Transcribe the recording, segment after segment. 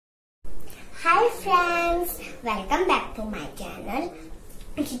Hi friends, welcome back to my channel.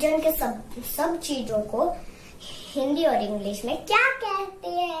 Kitchen के सब चीजों को हिंदी और इंग्लिश में क्या कहते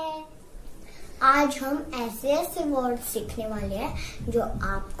हैं। आज हम ऐसे वर्ड सीखने वाले हैं जो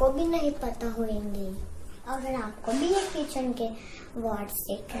आपको भी नहीं पता होंगे। अगर आपको भी ये किचन के वर्ड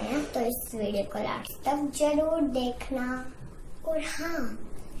सीखने हैं तो इस वीडियो को लास्ट तक जरूर देखना। और हाँ,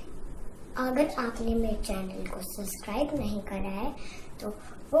 अगर आपने मेरे चैनल को सब्सक्राइब नहीं करा है तो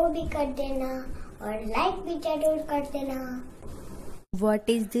वो भी कर देना और लाइक भी जरूर कर देना। What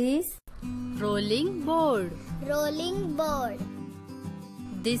is this? Rolling board. Rolling board.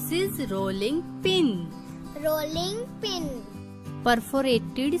 This is rolling pin. Rolling pin.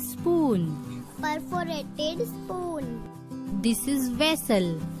 Perforated spoon. Perforated spoon. This is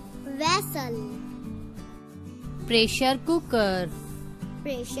vessel. Vessel. Pressure cooker.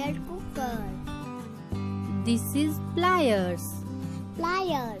 Pressure cooker. This is pliers.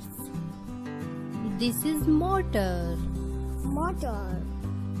 Pliers. This is motor. Motor.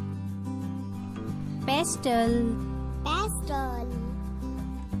 Pestle. Pestle.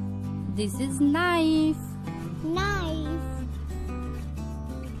 This is knife. Knife.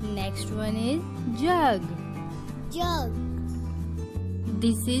 Next one is jug. Jug.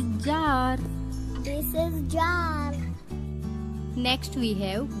 This is jar. This is jar. Next we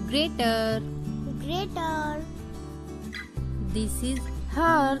have grater. Grater. This is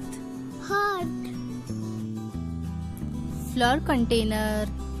hearth. Hearth. Flour container.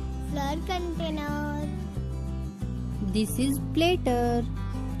 Flour container. This is platter.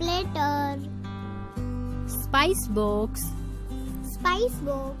 Platter. Spice box. Spice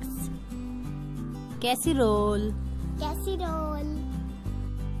box. Casserole. Casserole.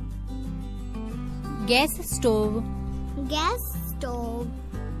 Gas stove. Gas stove.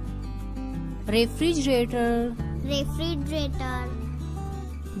 Refrigerator. Refrigerator.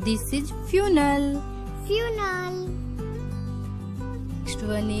 This is funnel. Funnel. Next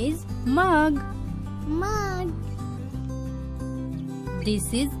one is mug. Mug.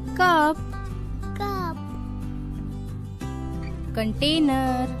 This is cup. Cup.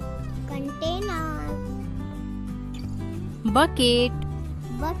 Container. Container. Bucket.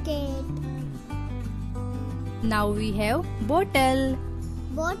 Bucket. Now we have bottle.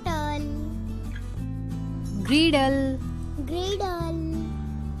 Bottle. Griddle. Griddle.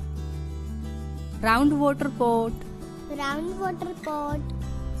 Round water pot. Round water pot.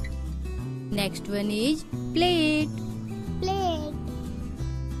 Next one is plate. Plate.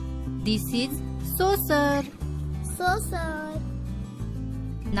 This is saucer. Saucer.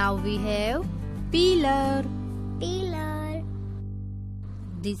 Now we have peeler. Peeler.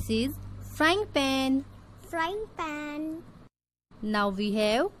 This is frying pan. Frying pan. Now we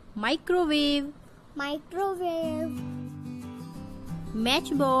have microwave. Microwave.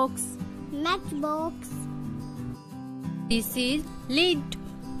 Matchbox. Matchbox. This is lid.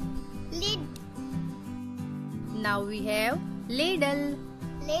 Lid. Now we have ladle.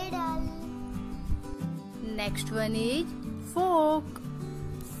 Ladle. Next one is fork.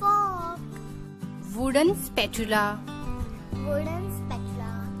 Fork. Wooden spatula. Wooden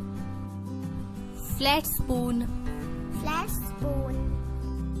spatula. Flat spoon. Flat spoon.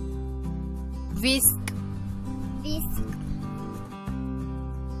 Whisk. Whisk.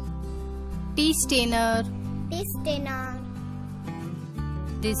 Tea strainer. Tea strainer.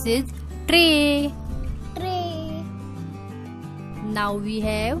 This is tray. Tray. Now we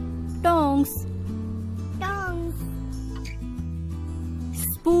have tongs. Tongs.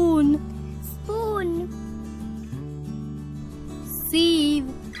 Spoon. Spoon.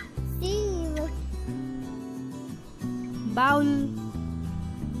 Sieve. Sieve. Bowl.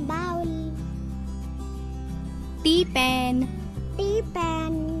 Bowl. Tea pan. Tea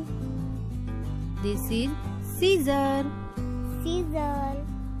pan. This is scissor. Scissor.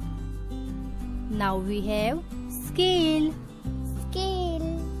 Now we have scale.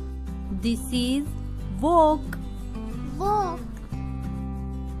 Scale. This is wok. Wok.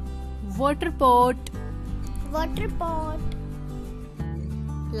 Water pot. Water pot.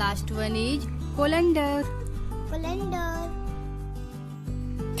 Last one is colander. Colander.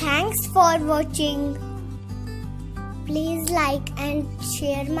 Thanks for watching. Please like and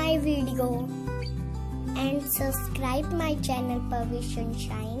share my video and subscribe my channel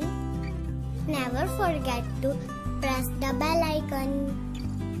Pavisunshine. Never forget to press the bell icon.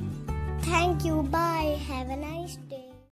 Thank you. Bye. Have a nice day.